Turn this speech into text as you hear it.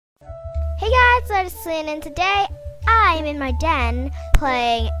it's Edison, and today I'm in my den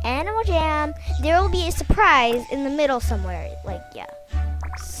playing Animal Jam. There will be a surprise in the middle somewhere, like, yeah.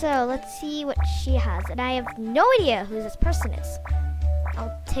 So let's see what she has, and I have no idea who this person is.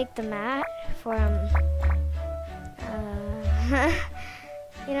 I'll take the mat for,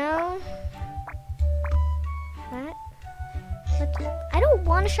 you know, that. I don't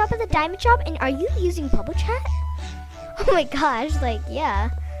want to shop at the diamond shop, and are you using bubble chat? Oh my gosh, like, yeah.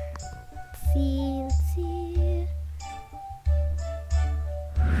 Let's see.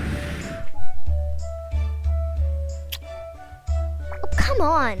 Oh, come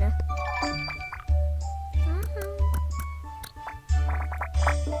on.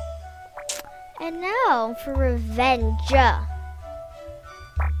 And now for revenge.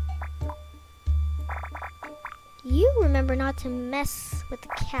 You remember not to mess with the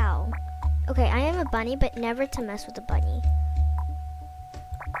cow. Okay, I am a bunny, but never to mess with a bunny.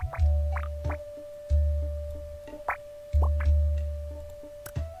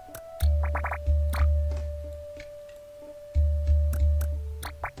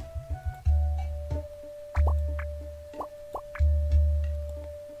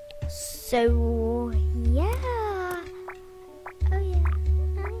 So, yeah. Oh, yeah.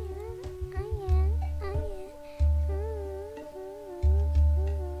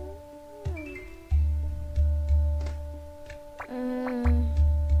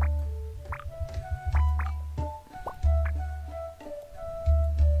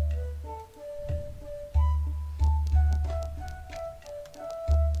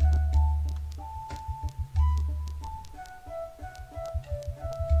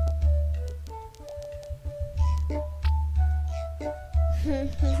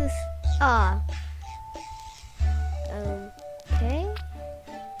 Ah. Okay.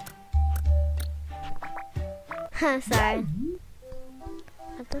 Sorry.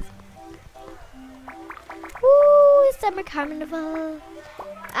 Woo! Summer Carnival.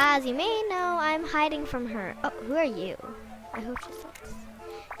 As you may know, I'm hiding from her. Oh, who are you? I hope she saw this.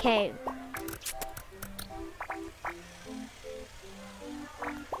 Okay.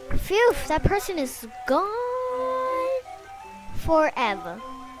 Phew! That person is gone forever.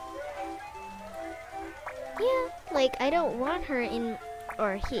 Yeah, like I don't want her in,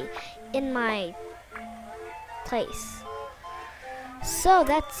 or he, in my place. So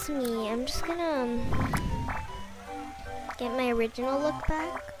that's me. I'm just gonna get my original look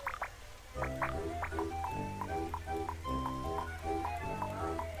back.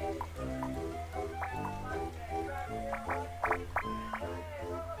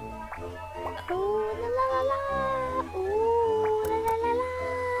 Oh la la la la. Ooh la la la la.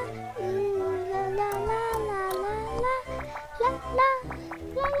 Ooh la la la la la la la la la la.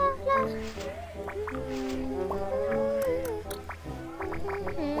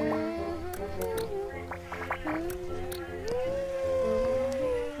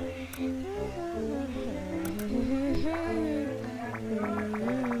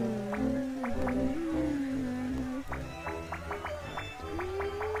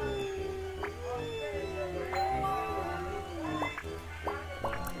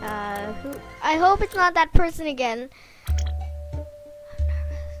 I hope it's not that person again. I'm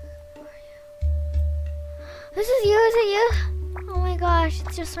nervous. Who are you? This is you, is it you? Oh my gosh,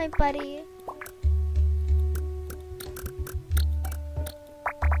 it's just my buddy.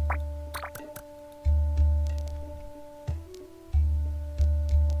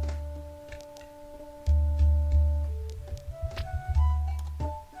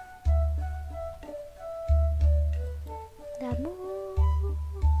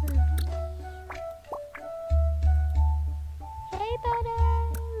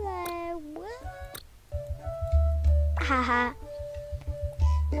 Haha.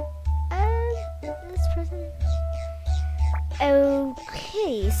 This person.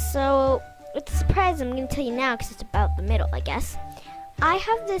 Okay, so it's a surprise. I'm gonna tell you now because it's about the middle, I guess. I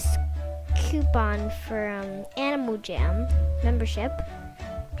have this coupon for Animal Jam membership,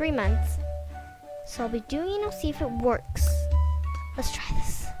 3 months. So I'll be doing it. I'll see if it works. Let's try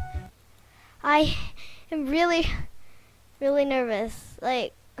this. I am really nervous.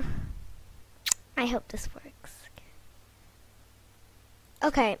 Like, I hope this works.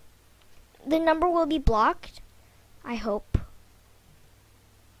 Okay, the number will be blocked, I hope.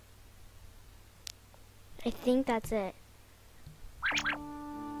 I think that's it.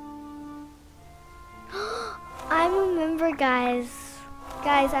 I'm a member, guys.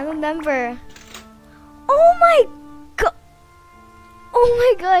 Guys, I'm a member. Oh my god. Oh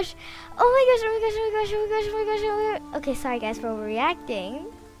my gosh. Oh my gosh, oh my gosh, oh my gosh, oh my gosh, oh my gosh, oh my gosh. Okay, sorry guys for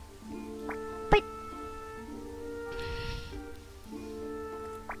overreacting. But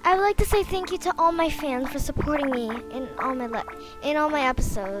I would like to say thank you to all my fans for supporting me in all my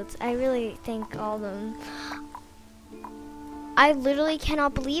episodes. I really thank all of them. I literally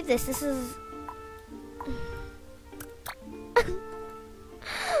cannot believe this. This is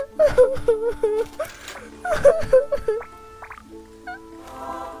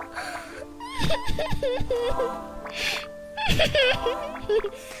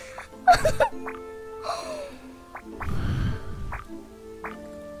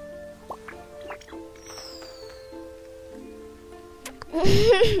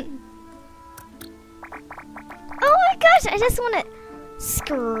oh my gosh, I just want to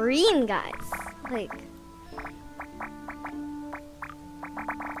scream, guys. Like,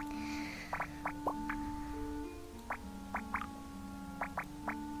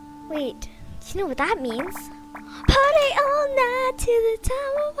 wait, do you know what that means? Party all night to the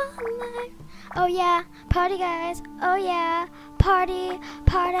time of our life. Oh yeah, party guys. Oh yeah, party,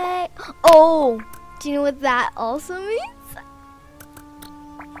 party. Oh, do you know what that also means?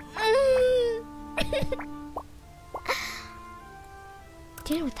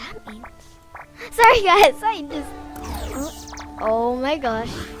 Do you know what that means? Sorry guys, I just... Oh my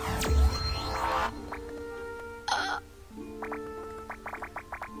gosh.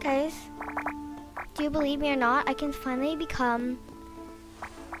 Guys, do you believe me or not? I can finally become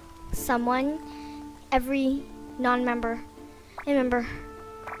someone every non-member and member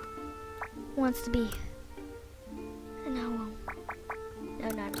wants to be. And I won't.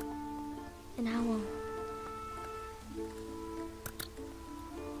 No. And I won't.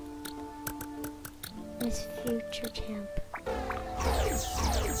 Miss Future Champ.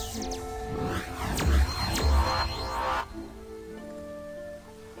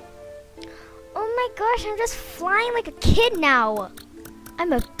 Oh my gosh, I'm just flying like a kid now.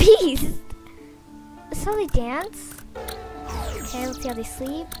 I'm a beast. That's how they dance. Okay, let's see how they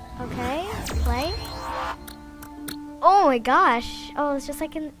sleep. Okay, play. Oh my gosh. Oh, it's just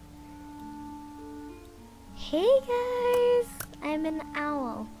like an... Hey guys, I'm an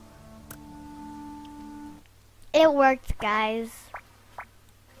owl. It worked, guys.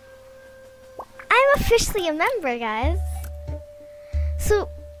 I'm officially a member, guys. So,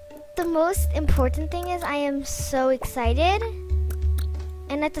 the most important thing is I am so excited.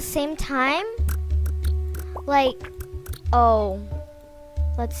 And at the same time, like, oh,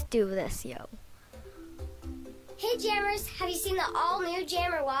 let's do this, yo. Hey Jammers, have you seen the all-new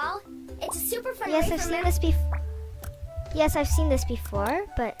Jammer Wall? It's a super fun way Yes, I've seen this before. Yes, I've seen this before,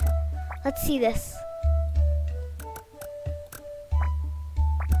 but let's see this.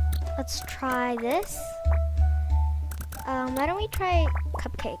 Let's try this. Why don't we try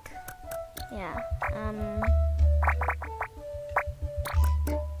cupcake? Yeah.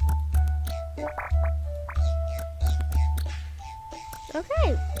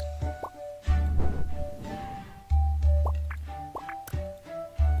 Okay.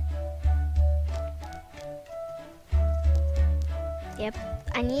 Yep.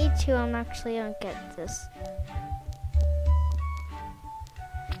 I need to. I'm actually gonna get this.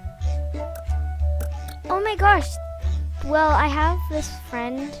 Oh my gosh. Well, I have this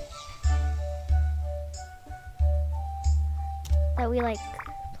friend that we like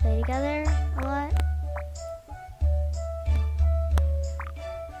play together a lot.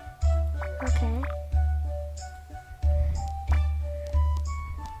 Okay.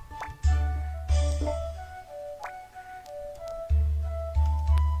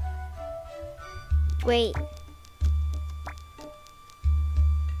 Wait.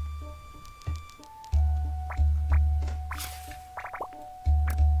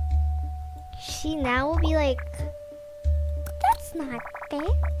 She now will be like, that's not fair.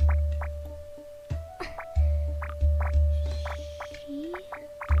 She...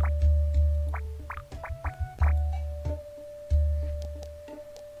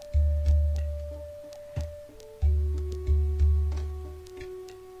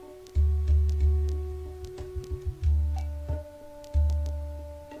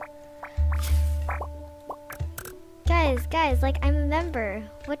 Guys, like, I'm a member.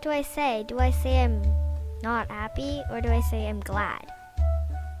 What do I say? Do I say I'm not happy, or do I say I'm glad?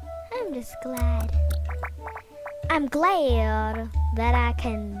 I'm just glad. I'm glad that I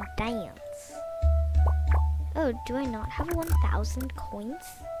can dance. Oh, do I not have 1,000 coins?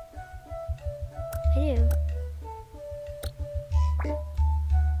 I do.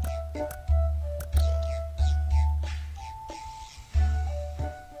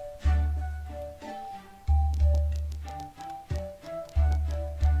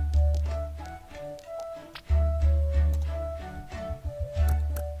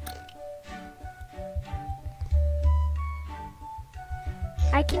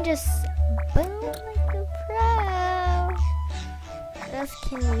 I can just boom like a pro. What else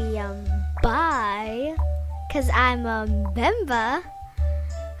can we buy? Cause I'm a member.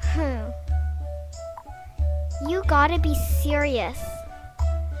 You gotta be serious.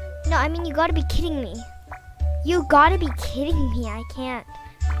 No, I mean you gotta be kidding me. You gotta be kidding me. I can't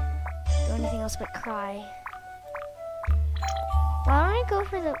do anything else but cry. Why don't I go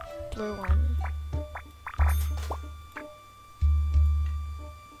for the blue one?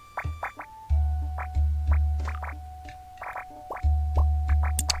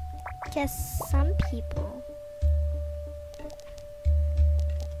 Guess some people.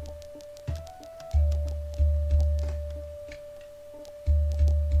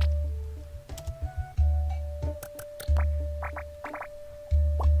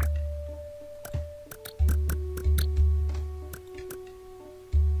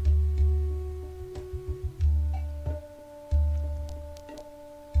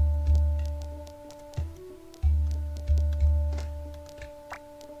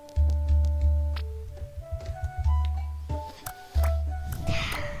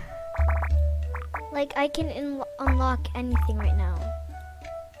 Like, I can unlock anything right now.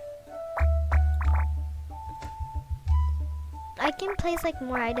 I can place, like,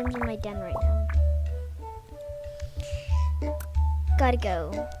 more items in my den right now. Gotta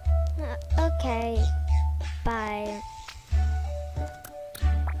go. Okay. Bye.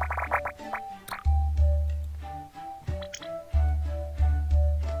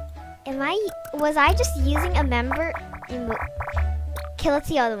 Was I just using a member? Okay, let's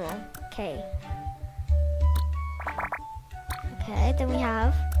see other one. Okay. Okay, then we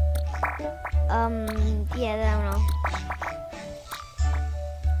have, yeah, I don't know.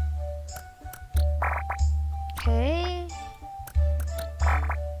 Okay.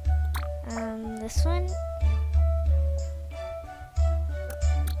 This one.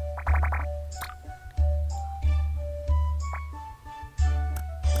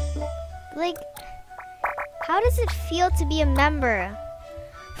 Like, how does it feel to be a member?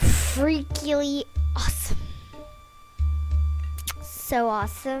 Freakily awesome. So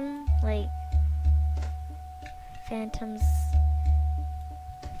awesome. Like, phantoms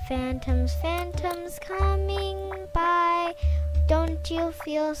coming by. Don't you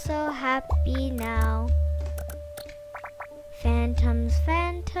feel so happy now? Phantoms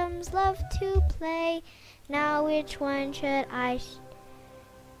love to play. Now which one should I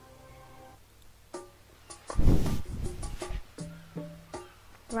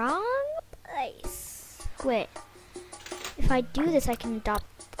wrong place. Wait. If I do this, I can adopt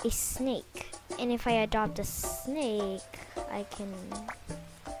a snake. And if I adopt a snake, I can...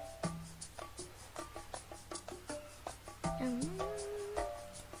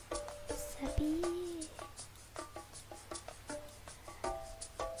 Sabi.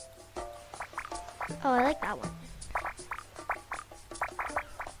 Oh, I like that one.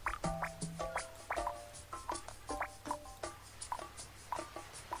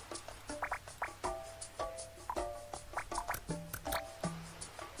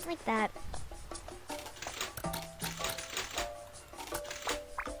 Like that.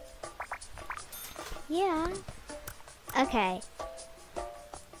 Yeah. Okay.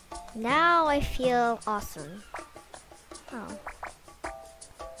 Now I feel awesome. Oh.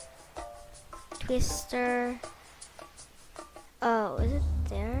 Twister. Oh, is it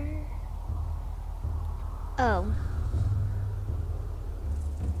there? Oh.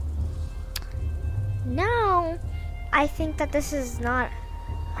 Now I think that this is not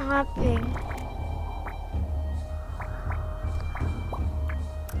happening.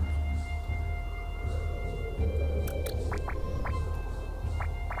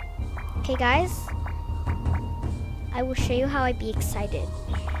 Okay guys, I will show you how I'd be excited.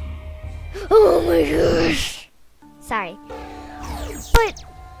 Oh my gosh! Sorry. But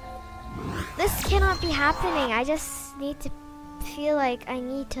this cannot be happening. I just need to feel like I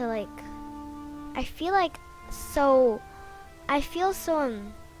need to I feel so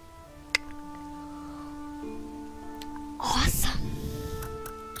awesome.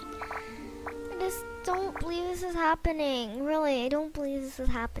 I just don't believe this is happening. Really, I don't believe this is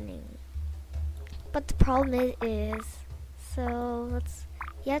happening. But the problem is, so let's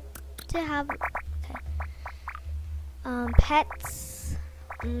yet to have, okay. Pets,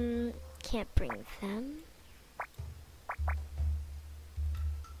 can't bring them.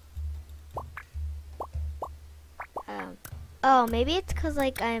 Oh, maybe it's cause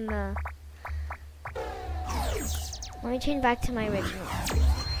like I'm, let me change back to my original.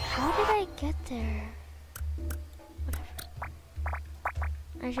 How did I get there?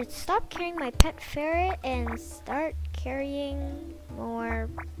 I should stop carrying my pet ferret and start carrying more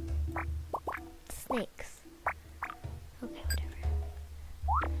snakes. Okay, whatever.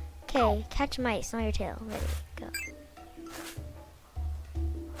 Okay, catch mice on your tail. Ready, go.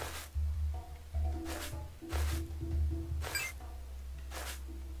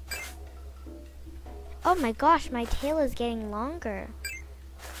 Oh my gosh, my tail is getting longer.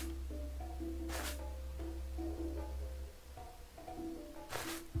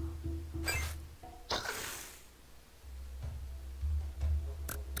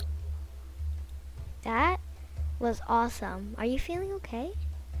 That was awesome. Are you feeling okay?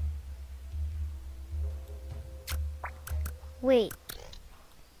 Wait.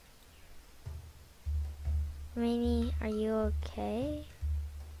 Rainy, are you okay?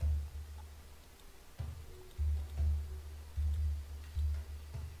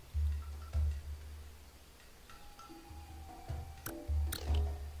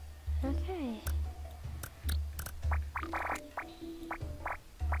 Okay.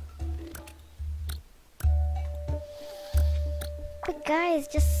 But guys,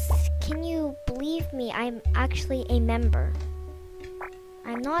 can you believe me? I'm actually a member.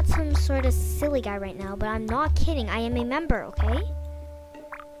 I'm not some sort of silly guy right now, but I'm not kidding. I am a member, okay?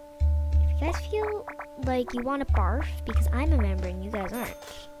 If you guys feel like you want to barf, because I'm a member and you guys aren't,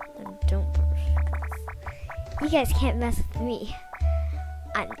 then don't barf. 'Cause you guys can't mess with me.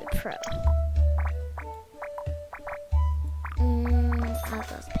 I'm the pro. Are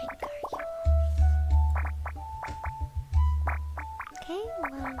those pink are you? Okay,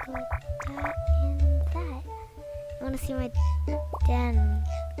 well, I'll go with that and that. I want to see my den.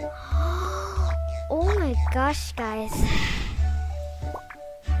 Oh my gosh, guys.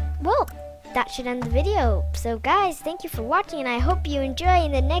 Well, that should end the video. So guys, thank you for watching and I hope you enjoy.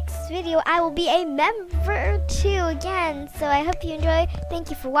 In the next video, I will be a member too again. So I hope you enjoy. Thank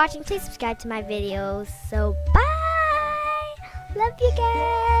you for watching. Please subscribe to my videos. So bye. Love you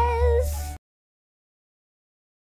guys.